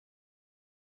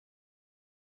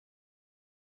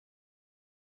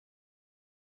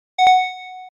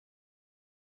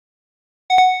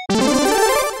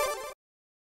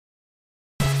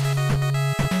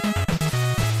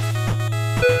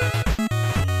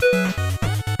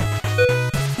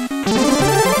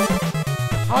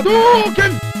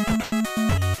Hadouken!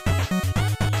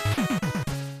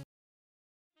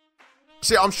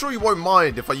 See, I'm sure you won't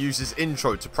mind if I use this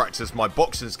intro to practice my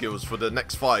boxing skills for the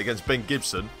next fight against Ben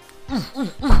Gibson.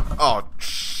 Oh,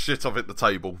 shit, I've hit the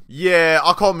table. Yeah,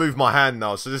 I can't move my hand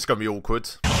now, so this is going to be awkward.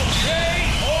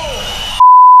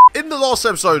 In the last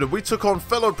episode, we took on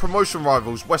fellow promotion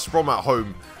rivals West Brom at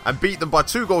home and beat them by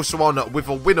 2-1 with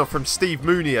a winner from Steve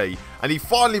Mounier. And he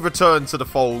finally returned to the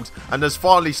fold and has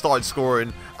finally started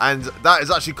scoring, and that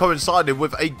has actually coincided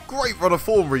with a great run of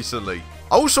form recently.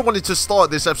 I also wanted to start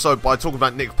this episode by talking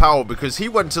about Nick Powell because he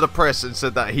went to the press and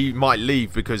said that he might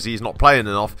leave because he's not playing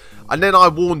enough. And then I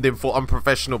warned him for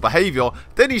unprofessional behaviour.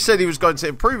 Then he said he was going to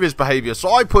improve his behaviour,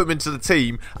 so I put him into the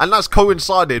team, and that's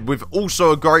coincided with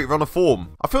also a great run of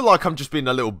form. I feel like I'm just being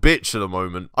a little bitch at the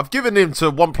moment. I've given him to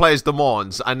one player's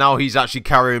demands, and now he's actually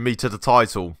carrying me to the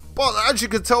title. But as you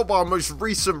can tell by our most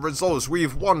recent results,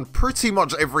 we've won pretty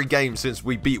much every game since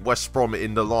we beat West Brom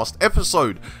in the last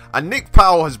episode. And Nick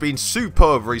Powell has been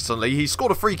superb recently. He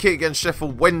scored a free kick against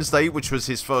Sheffield Wednesday, which was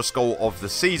his first goal of the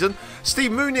season.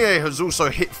 Steve Mounier has also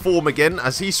hit form again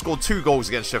as he scored 2 goals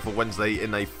against Sheffield Wednesday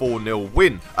in a 4-0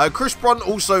 win. Chris Brunt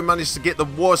also managed to get the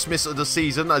worst miss of the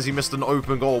season as he missed an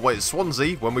open goal away at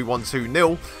Swansea when we won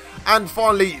 2-0. And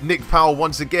finally, Nick Powell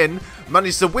once again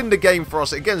managed to win the game for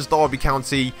us against Derby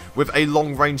County with a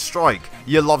long-range strike.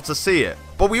 You love to see it.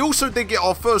 But we also did get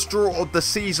our first draw of the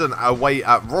season away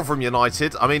at Rotherham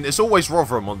United. I mean, it's always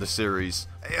Rotherham on this series.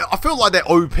 I feel like they're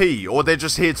OP, or they're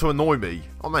just here to annoy me.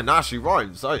 Oh man, that actually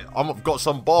rhymes. I've got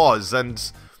some bars,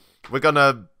 and we're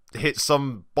gonna hit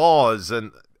some bars,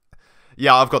 and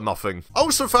yeah, I've got nothing. I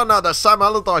also found out that Sam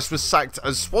Allardyce was sacked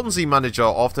as Swansea manager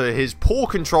after his poor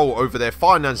control over their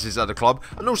finances at the club,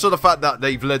 and also the fact that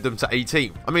they've led them to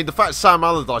 18. I mean, the fact Sam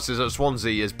Allardyce is at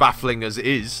Swansea is baffling as it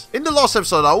is. In the last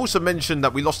episode, I also mentioned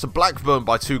that we lost to Blackburn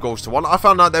by 2-1. I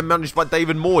found out they're managed by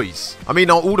David Moyes. I mean,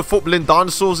 are all the footballing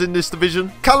dinosaurs in this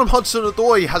division? Callum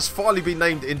Hudson-Odoi has finally been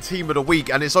named in Team of the Week,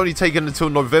 and it's only taken until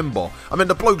November. I mean,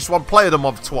 the bloke's won Player of the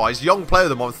Month twice, Young Player of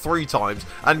the Month 3 times,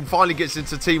 and finally gets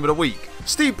into Team of the Week.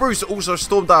 Steve Bruce also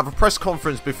stormed out of a press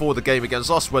conference before the game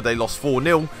against us where they lost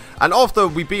 4-0, and after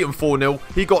we beat him 4-0,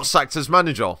 he got sacked as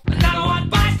manager.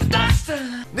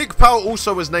 Nick Powell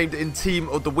also was named in Team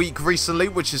of the Week recently,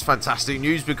 which is fantastic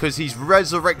news because he's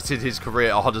resurrected his career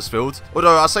at Huddersfield.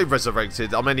 Although I say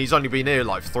resurrected, I mean he's only been here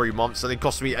like 3 months and it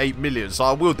cost me 8 million, so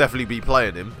I will definitely be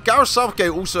playing him. Gareth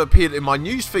Southgate also appeared in my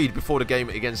newsfeed before the game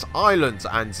against Ireland,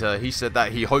 and he said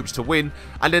that he hopes to win,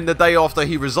 and then the day after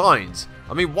he resigns.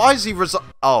 I mean, why is he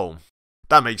Oh,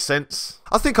 that makes sense.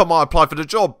 I think I might apply for the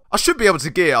job. I should be able to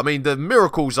get, I mean, the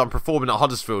miracles I'm performing at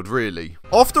Huddersfield, really.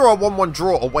 After our 1-1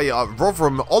 draw away at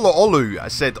Rotherham, Olu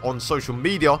said on social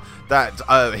media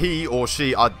that he or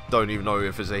she, I don't even know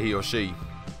if it's a he or she.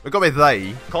 We've got to be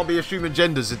they. Can't be assuming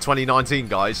genders in 2019,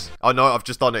 guys. I know, I've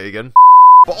just done it again.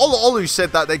 But Olu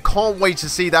said that they can't wait to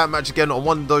see that match again on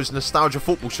one of those nostalgia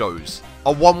football shows.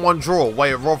 A 1-1 draw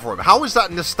away at Rotherham. How is that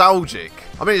nostalgic?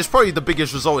 I mean, it's probably the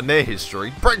biggest result in their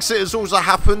history. Brexit has also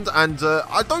happened, and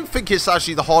I don't think it's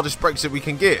actually the hardest Brexit we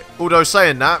can get. Although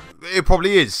saying that, it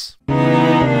probably is.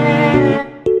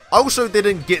 I also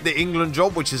didn't get the England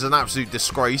job, which is an absolute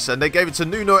disgrace, and they gave it to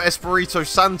Nuno Espirito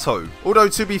Santo. Although,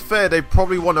 to be fair, they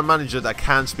probably want a manager that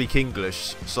can speak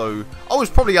English, so I was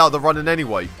probably out of the running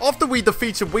anyway. After we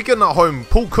defeated Wigan at home,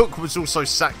 Paul Cook was also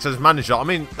sacked as manager. I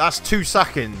mean, that's 2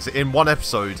 sackings in one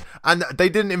episode, and they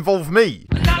didn't involve me.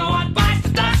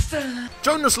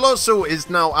 Jonas Lerzel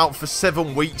is now out for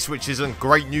 7 weeks, which isn't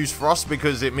great news for us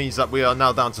because it means that we are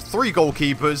now down to 3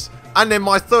 goalkeepers. And then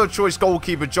my third choice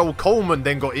goalkeeper, Joel Coleman,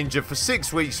 then got injured for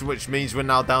 6 weeks, which means we're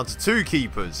now down to 2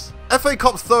 keepers. FA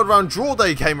Cup 3rd round draw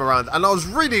day came around, and I was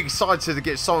really excited to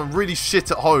get someone really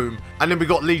shit at home, and then we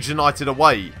got Leeds United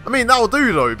away. I mean, that'll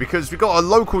do though, because we got a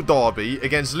local derby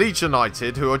against Leeds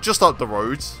United, who are just up the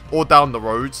roads, or down the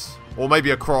roads. Or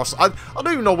maybe across. I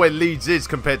don't even know where Leeds is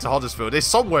compared to Huddersfield. It's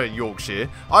somewhere in Yorkshire.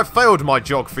 I failed my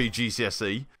geography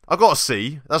GCSE. I got a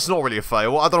C. That's not really a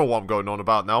fail. I don't know what I'm going on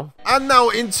about now. And now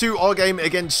into our game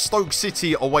against Stoke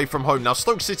City away from home. Now,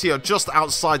 Stoke City are just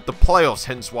outside the playoffs,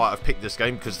 hence why I've picked this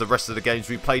game, because the rest of the games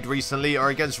we played recently are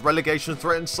against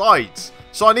relegation-threatened sides.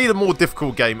 So I need a more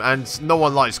difficult game, and no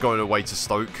one likes going away to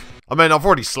Stoke. I mean, I've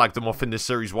already slagged them off in this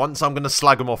series once. I'm going to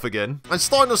slag them off again. And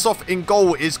starting us off in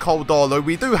goal is Cole Darlow.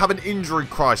 We do have an injury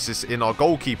crisis in our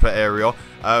goalkeeper area.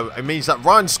 It means that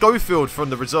Ryan Schofield from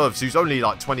the reserves, who's only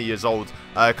like 20 years old,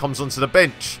 comes onto the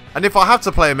bench. And if I have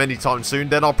to play him anytime soon,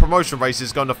 then our promotion race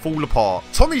is going to fall apart.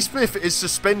 Tommy Smith is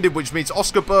suspended, which means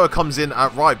Oscar Burr comes in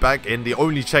at right back in the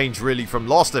only change really from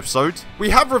last episode. We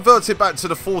have reverted back to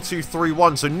the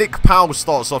 4-2-3-1, so Nick Powell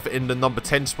starts off in the number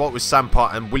 10 spot with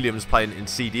Sampa and Williams playing in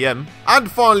CDM. And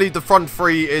finally, the front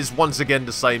three is once again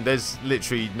the same. There's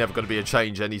literally never going to be a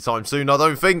change anytime soon, I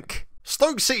don't think.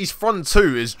 Stoke City's front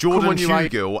two is Jordan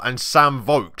Hugill and Sam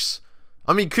Vokes.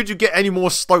 I mean, could you get any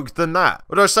more Stoke than that?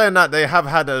 Although saying that, they have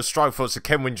had a strike force of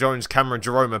Kenwyne Jones, Cameron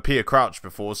Jerome and Peter Crouch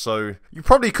before, so you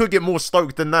probably could get more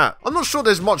Stoke than that. I'm not sure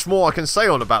there's much more I can say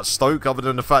on about Stoke other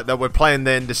than the fact that we're playing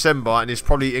there in December and it's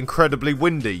probably incredibly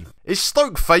windy. Is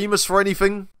Stoke famous for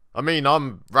anything? I mean,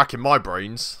 I'm racking my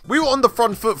brains. We were on the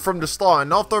front foot from the start,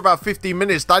 and after about 15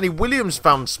 minutes, Danny Williams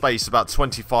found space about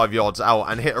 25 yards out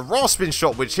and hit a rasping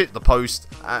shot which hit the post,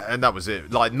 and that was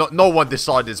it. Like, no one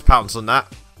decided to pounce on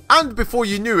that. And before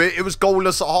you knew it, it was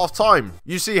goalless at half-time.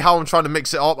 You see how I'm trying to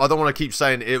mix it up? I don't want to keep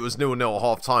saying it was 0-0 at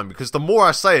half-time, because the more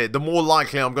I say it, the more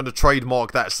likely I'm going to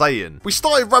trademark that saying. We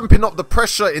started ramping up the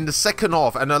pressure in the second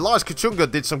half, and Elias Kachunga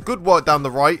did some good work down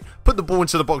the right, put the ball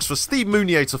into the box for Steve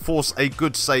Mounier to force a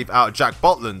good save out of Jack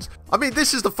Butland. I mean,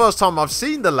 this is the first time I've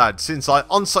seen the lad since I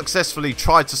unsuccessfully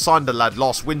tried to sign the lad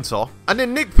last winter. And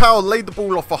then Nick Powell laid the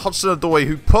ball off for Hudson-Odoi,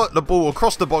 who put the ball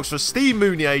across the box for Steve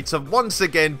Mounier to once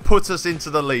again put us into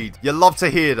the lead. You love to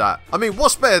hear that. I mean,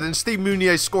 what's better than Steve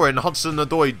Mounier scoring and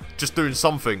Hudson-Odoi just doing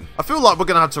something? I feel like we're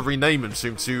going to have to rename him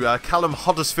soon to Callum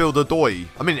Huddersfield-Odoi.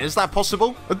 I mean, is that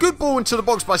possible? A good ball into the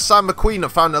box by Sam McQueen that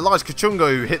found Elias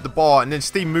Kachunga, who hit the bar, and then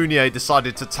Steve Mounier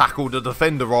decided to tackle the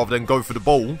defender rather than go for the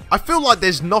ball. I feel like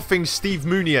there's nothing Steve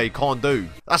Mounier can't do.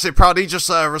 That's it, Proudy. Just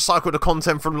recycled the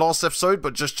content from last episode,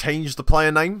 but just changed the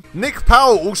player name. Nick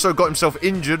Powell also got himself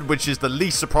injured, which is the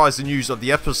least surprising news of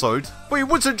the episode. But it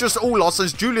wasn't just all loss,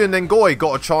 as Julian Ngoy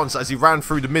got a chance as he ran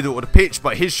through the middle of the pitch,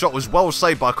 but his shot was well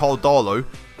saved by Carl Darlow.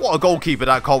 What a goalkeeper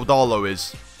that Carl Darlow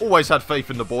is. Always had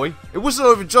faith in the boy. It wasn't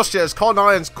over just yet as Carl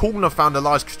Ryan's corner found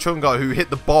Elias Kachunga, who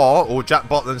hit the bar, or Jack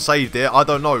Butland saved it. I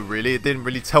don't know really, it didn't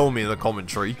really tell me in the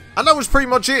commentary. And that was pretty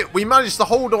much it. We managed to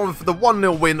hold on for the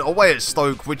 1-0 win away at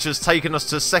Stoke, which has taken us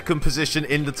to second position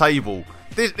in the table.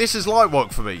 This is light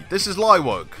work for me. This is light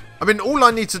work. I mean, all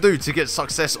I need to do to get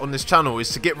success on this channel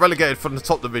is to get relegated from the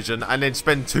top division and then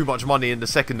spend too much money in the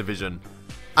second division.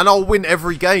 And I'll win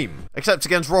every game, except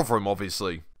against Rotherham,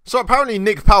 obviously. So apparently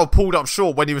Nick Powell pulled up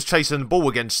short when he was chasing the ball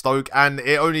against Stoke, and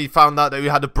it only found out that he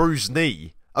had a bruised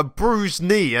knee. A bruised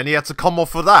knee, and he had to come off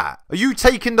for that. Are you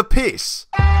taking the piss?